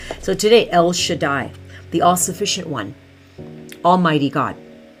So today, El Shaddai, the all-sufficient one, Almighty God.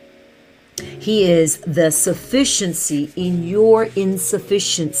 He is the sufficiency in your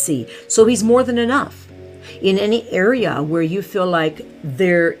insufficiency. So he's more than enough. In any area where you feel like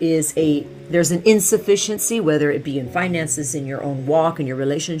there's an insufficiency, whether it be in finances, in your own walk, in your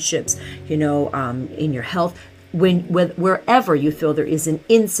relationships, in your health, wherever you feel there is an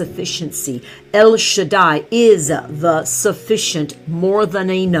insufficiency, El Shaddai is the sufficient, more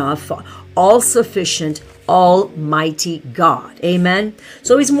than enough, all-sufficient, Almighty God. Amen.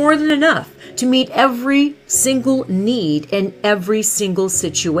 So he's more than enough to meet every single need in every single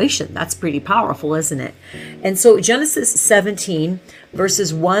situation. That's pretty powerful, isn't it? And so Genesis 17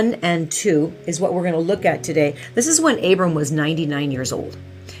 verses 1 and 2 is what we're going to look at today. This is when Abram was 99 years old.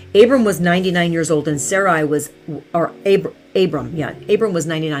 Abram was 99 years old and Abram was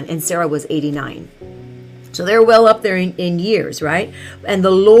 99 and Sarah was 89. So they're well up there in years, right? And the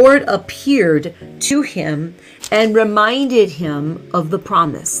Lord appeared to him and reminded him of the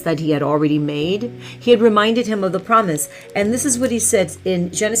promise that he had already made. He had reminded him of the promise. And this is what he said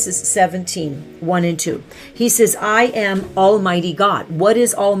in Genesis 17, 1 and 2. He says, I am Almighty God. What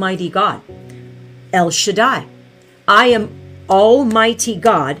is Almighty God? El Shaddai. I am Almighty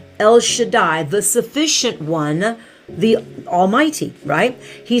God, El Shaddai, the sufficient one, the Almighty, right?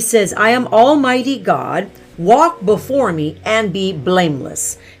 He says, I am Almighty God. Walk before me and be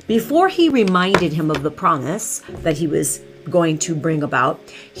blameless. Before he reminded him of the promise that he was going to bring about,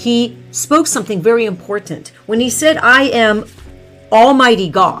 he spoke something very important. When he said, I am Almighty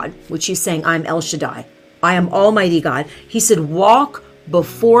God, which he's saying, I'm El Shaddai, I am Almighty God, he said, walk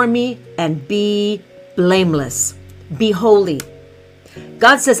before me and be blameless. Be holy.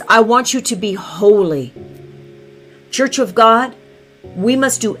 God says, I want you to be holy. Church of God, we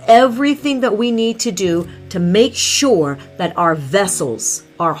must do everything that we need to do to make sure that our vessels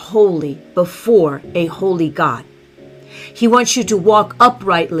are holy before a holy God. He wants you to walk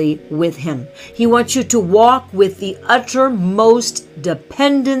uprightly with him. He wants you to walk with the uttermost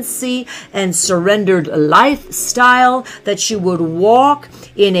dependency and surrendered lifestyle, that you would walk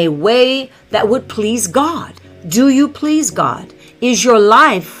in a way that would please God. Do you please God? Is your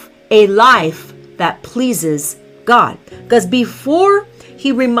life a life that pleases God? Because before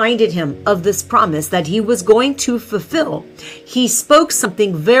he reminded him of this promise that he was going to fulfill, he spoke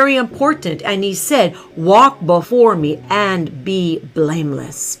something very important, and he said, walk before me and be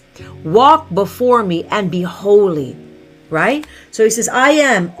blameless. Walk before me and be holy, right? So he says, I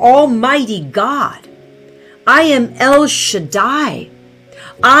am Almighty God. I am El Shaddai.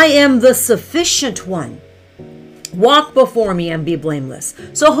 I am the sufficient one. Walk before me and be blameless.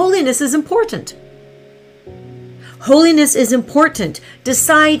 So holiness is important. Holiness is important.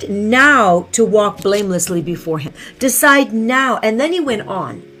 Decide now to walk blamelessly before him. Decide now. And then he went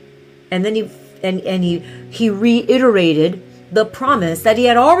on. And then he reiterated the promise that he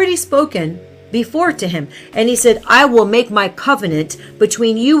had already spoken before to him. And he said, I will make my covenant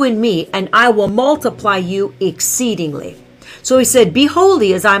between you and me, and I will multiply you exceedingly. So he said, be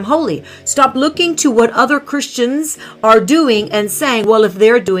holy as I'm holy. Stop looking to what other Christians are doing and saying, well, if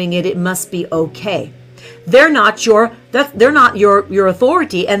they're doing it, it must be okay. They're not your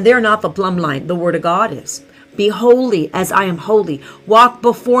authority, and they're not the plumb line. The word of God is. Be holy as I am holy. Walk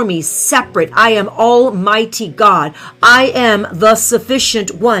before me separate. I am Almighty God. I am the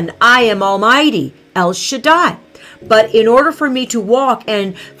sufficient one. I am Almighty, El Shaddai. But in order for me to walk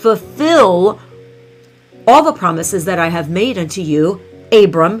and fulfill all the promises that I have made unto you,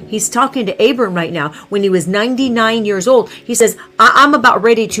 Abram, he's talking to Abram right now, when he was 99 years old, he says, I'm about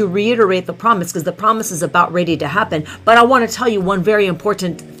ready to reiterate the promise, because the promise is about ready to happen. But I want to tell you one very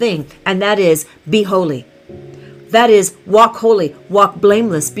important thing, and that is, be holy. That is, walk holy, walk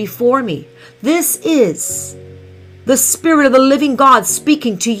blameless before me. This is the Spirit of the living God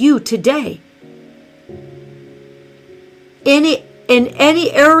speaking to you today. In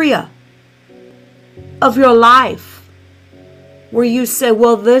any area of your life where you say,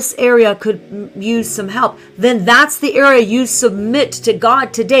 well, this area could use some help, then that's the area you submit to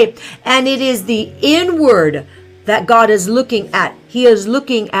God today. And it is the inward that God is looking at. He is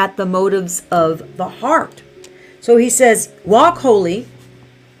looking at the motives of the heart. So he says, walk holy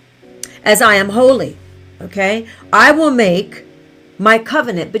as I am holy. Okay? I will make my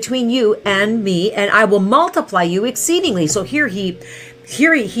covenant between you and me, and I will multiply you exceedingly. So here he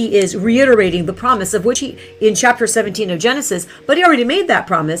is reiterating the promise of which he, in chapter 17 of Genesis, but he already made that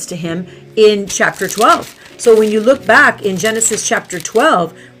promise to him in chapter 12. So when you look back in Genesis chapter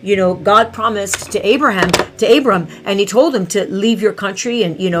 12, God promised to Abram, and he told him to leave your country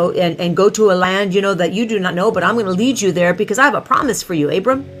and go to a land, that you do not know, but I'm going to lead you there because I have a promise for you,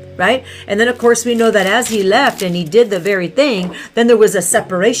 Abram. right? And then, of course, we know that as he left and he did the very thing, then there was a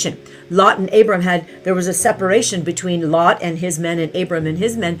separation. Lot and Abram there was a separation between Lot and his men and Abram and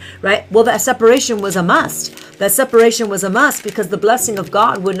his men, right? Well, that separation was a must. That separation was a must because the blessing of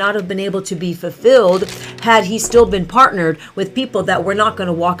God would not have been able to be fulfilled had he still been partnered with people that were not going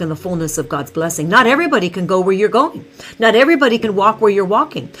to walk in the fullness of God's blessing. Not everybody can go where you're going. Not everybody can walk where you're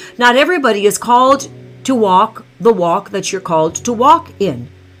walking. Not everybody is called to walk the walk that you're called to walk in.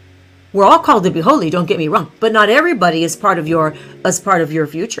 We're all called to be holy, don't get me wrong, but not everybody is part of your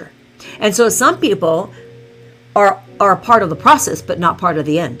future. And so some people are part of the process, but not part of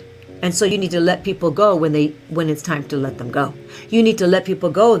the end. And so you need to let people go when it's time to let them go. You need to let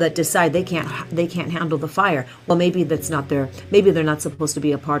people go that decide they can't handle the fire. Well, maybe maybe they're not supposed to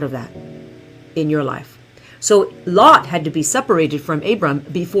be a part of that in your life. So Lot had to be separated from Abram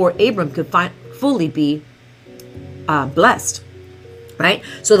before Abram could fully be blessed. Right?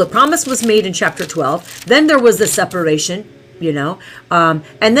 So the promise was made in chapter 12. Then there was the separation, and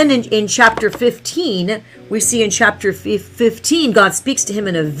then in chapter 15, we see in chapter 15, God speaks to him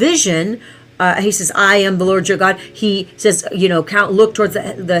in a vision. He says, I am the Lord your God. He says, look towards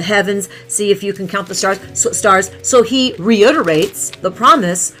the heavens, see if you can count the stars. So he reiterates the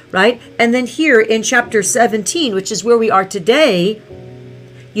promise, right? And then here in chapter 17, which is where we are today,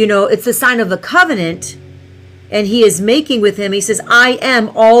 it's the sign of the covenant. And he is making with him, he says, I am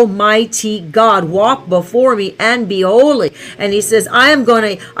Almighty God. Walk before me and be holy. And he says, I'm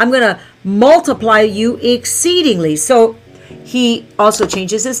going to multiply you exceedingly. So he also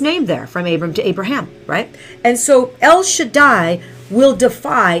changes his name there from Abram to Abraham, right? And so El Shaddai will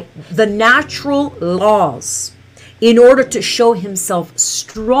defy the natural laws in order to show himself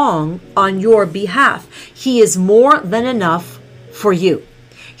strong on your behalf. He is more than enough for you.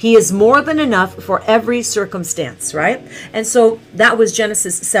 He is more than enough for every circumstance, right? And so that was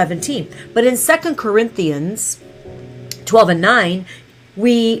Genesis 17. But in 2 Corinthians 12 and 9,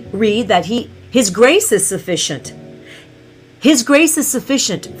 we read that his grace is sufficient. His grace is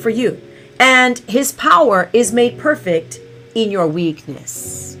sufficient for you. And his power is made perfect in your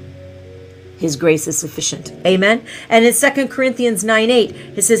weakness. His grace is sufficient. Amen. And in 2 Corinthians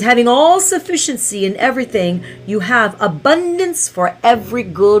 9:8, it says, having all sufficiency in everything, you have abundance for every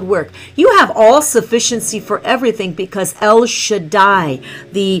good work. You have all sufficiency for everything because El Shaddai,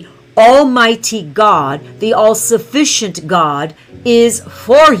 the Almighty God, the all-sufficient God, is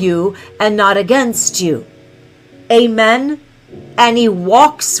for you and not against you. Amen. And he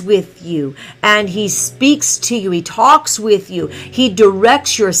walks with you and he speaks to you. He talks with you. He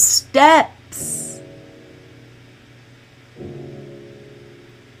directs your steps.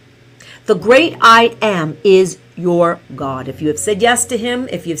 The great I am is your God. If you have said yes to him,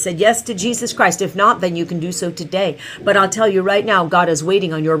 if you've said yes to Jesus Christ, if not, then you can do so today. But I'll tell you right now, God is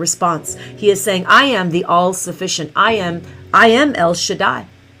waiting on your response. He is saying, I am the all-sufficient. I am El Shaddai.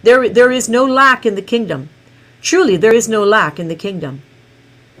 There is no lack in the kingdom. Truly, there is no lack in the kingdom.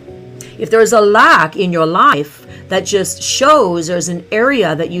 If there is a lack in your life, that just shows there's an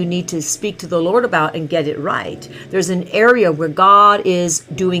area that you need to speak to the Lord about and get it right. There's an area where God is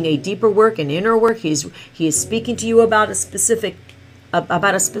doing a deeper work, an inner work. He is speaking to you about a specific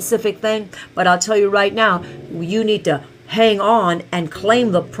thing. But I'll tell you right now, you need to hang on and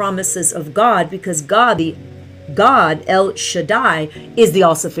claim the promises of God, because God El Shaddai is the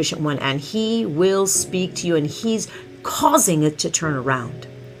all-sufficient one, and he will speak to you, and he's causing it to turn around.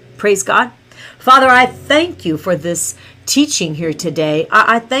 Praise God. Father, I thank you for this teaching here today.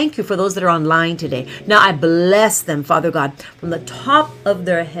 I thank you for those that are online today. Now I bless them, Father God, from the top of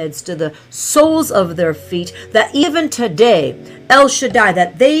their heads to the soles of their feet, that even today, El Shaddai,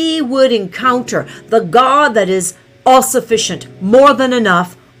 that they would encounter the God that is all-sufficient, more than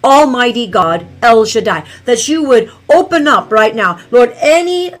enough, Almighty God, El Shaddai, that you would open up right now, Lord,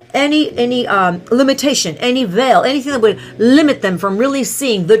 any limitation, any veil, anything that would limit them from really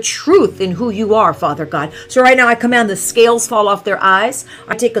seeing the truth in who you are, Father God. So right now I command the scales fall off their eyes.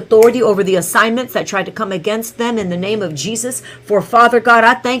 I take authority over the assignments that tried to come against them in the name of Jesus. For Father God,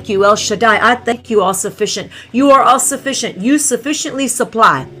 I thank you, El Shaddai. I thank you, all sufficient. You are all sufficient. You sufficiently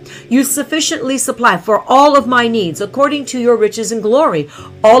supply. You sufficiently supply for all of my needs according to your riches and glory.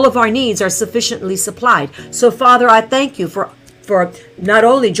 All of our needs are sufficiently supplied. So Father, I thank you for not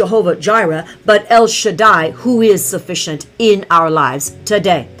only Jehovah Jireh, but El Shaddai, who is sufficient in our lives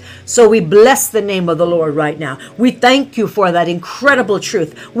today. So we bless the name of the Lord right now. We thank you for that incredible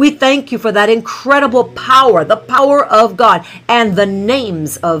truth. We thank you for that incredible power, the power of God and the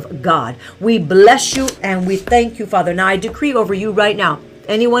names of God. We bless you and we thank you, Father. Now I decree over you right now,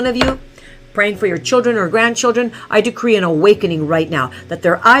 any one of you praying for your children or grandchildren, I decree an awakening right now, that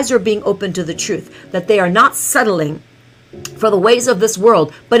their eyes are being opened to the truth, that they are not settling for the ways of this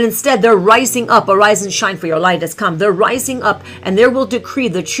world, but instead they're rising up. Arise and shine, for your light has come. They're rising up, and they will decree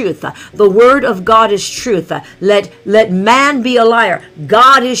the truth. The word of God is truth. Let man be a liar.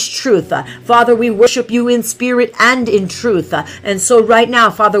 God is truth. Father, we worship you in spirit and in truth. And so right now,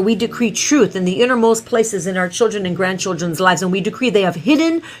 Father, we decree truth in the innermost places in our children and grandchildren's lives, and we decree they have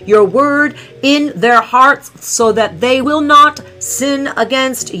hidden your word in their hearts so that they will not sin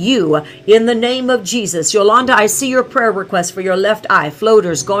against you. In the name of Jesus. Yolanda, I see your prayer request for your left eye,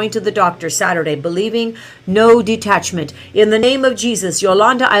 floaters, going to the doctor Saturday, believing no detachment. In the name of Jesus,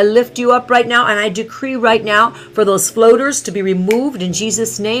 Yolanda, I lift you up right now, and I decree right now for those floaters to be removed in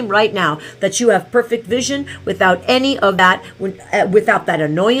Jesus' name right now, that you have perfect vision without any of that, without that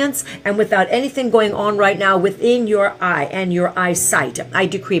annoyance, and without anything going on right now within your eye and your eyesight. I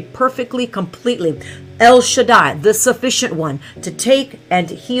decree perfectly, completely, El Shaddai, the sufficient one, to take and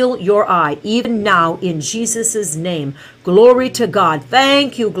heal your eye, even now in Jesus' name. Glory to God.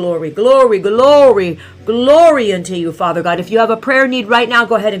 Thank you. Glory, glory, glory, glory unto you, Father God. If you have a prayer need right now,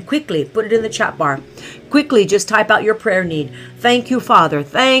 go ahead and quickly put it in the chat bar. Quickly, just type out your prayer need. Thank you, Father.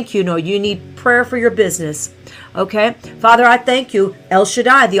 Thank you. No, you need prayer for your business. Okay. Father, I thank you. El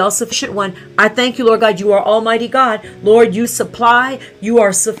Shaddai, the all-sufficient one. I thank you, Lord God. You are Almighty God. Lord, you supply. You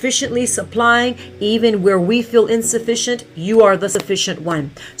are sufficiently supplying. Even where we feel insufficient, you are the sufficient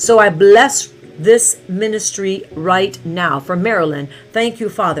one. So I bless this ministry right now for Maryland. Thank you,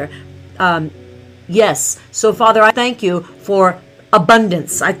 Father. Yes. So, Father, I thank you for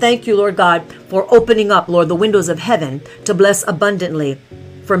abundance. I thank you, Lord God, for opening up, Lord, the windows of heaven to bless abundantly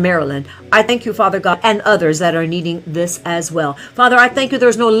for Maryland. I thank you, Father God, and others that are needing this as well. Father, I thank you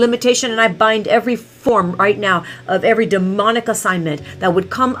there's no limitation, and I bind every form right now of every demonic assignment that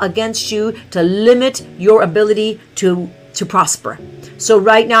would come against you to limit your ability to prosper. So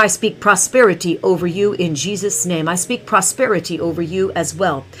right now I speak prosperity over you in Jesus' name. I speak prosperity over you as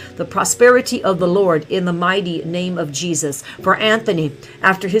well. The prosperity of the Lord in the mighty name of Jesus. For Anthony,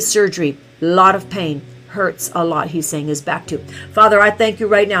 after his surgery, a lot of pain. Hurts a lot, he's saying, is back to. Father, I thank you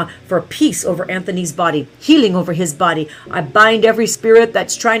right now for peace over Anthony's body, healing over his body. I bind every spirit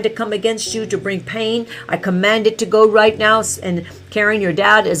that's trying to come against you to bring pain. I command it to go right now. And Karen, your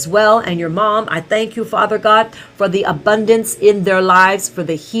dad as well, and your mom, I thank you, Father God, for the abundance in their lives, for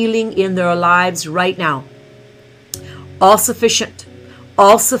the healing in their lives right now. All sufficient,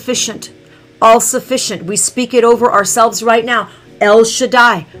 all sufficient, all sufficient. We speak it over ourselves right now. El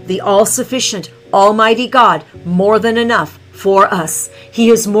Shaddai, the all-sufficient, Almighty God, more than enough for us. He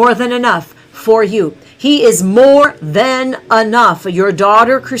is more than enough for you. He is more than enough for your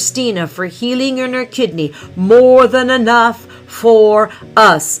daughter Christina, for healing in her kidney, more than enough for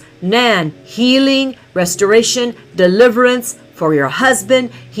us. Nan, healing, restoration, deliverance for your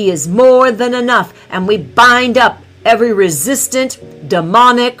husband. He is more than enough. And we bind up every resistant,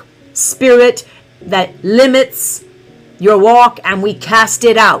 demonic spirit that limits your walk, and we cast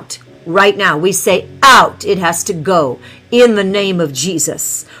it out. Right now, we say out. It has to go in the name of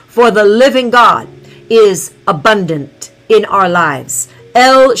Jesus. For the living God is abundant in our lives.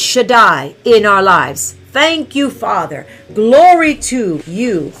 El Shaddai in our lives. Thank you, Father. Glory to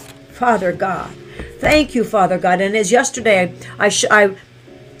you, Father God. Thank you, Father God. And as yesterday, I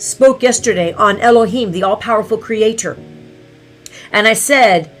spoke yesterday on Elohim, the all-powerful creator. And I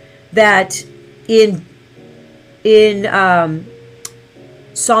said that in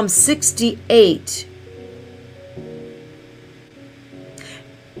Psalm 68,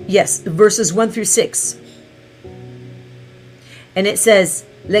 yes, verses 1 through 6. And it says,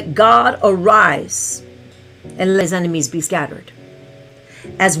 let God arise and let his enemies be scattered.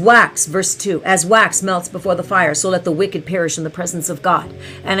 As wax, verse 2, as wax melts before the fire, so let the wicked perish in the presence of God.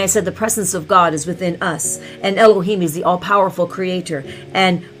 And I said the presence of God is within us. And Elohim is the all-powerful creator.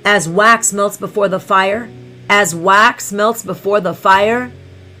 And as wax melts before the fire, as wax melts before the fire,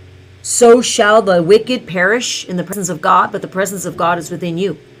 so shall the wicked perish in the presence of God, but the presence of God is within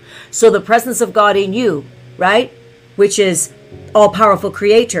you. So the presence of God in you, right, which is all-powerful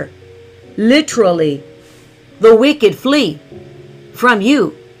creator, literally, the wicked flee from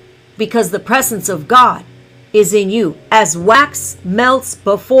you because the presence of God is in you. As wax melts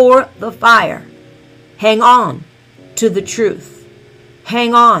before the fire, hang on to the truth.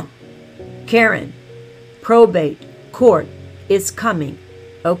 Hang on. Karen, probate court is coming.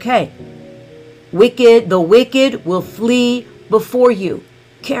 Okay. The wicked will flee before you.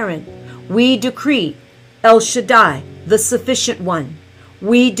 Karen, we decree El Shaddai, the sufficient one.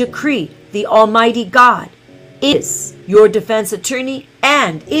 We decree the Almighty God is your defense attorney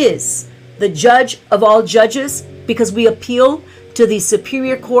and is the judge of all judges, because we appeal to the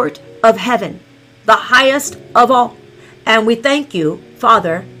superior court of heaven, the highest of all. And we thank you,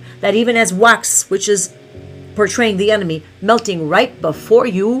 Father, that even as wax, which is portraying the enemy, melting right before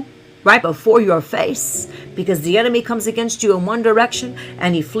you, right before your face, because the enemy comes against you in one direction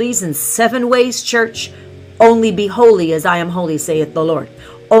and he flees in 7 ways, church. Only be holy as I am holy, saith the Lord.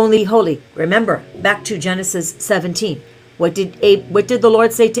 Only holy. Remember, back to Genesis 17. What did the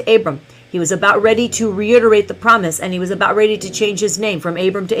Lord say to Abram? He was about ready to reiterate the promise, and he was about ready to change his name from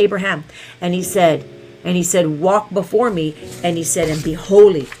Abram to Abraham. And he said, walk before me. And he said, and be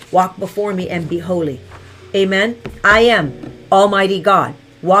holy. Walk before me and be holy. Amen. I am Almighty God.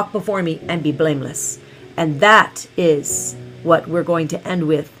 Walk before me and be blameless. And that is what we're going to end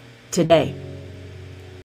with today.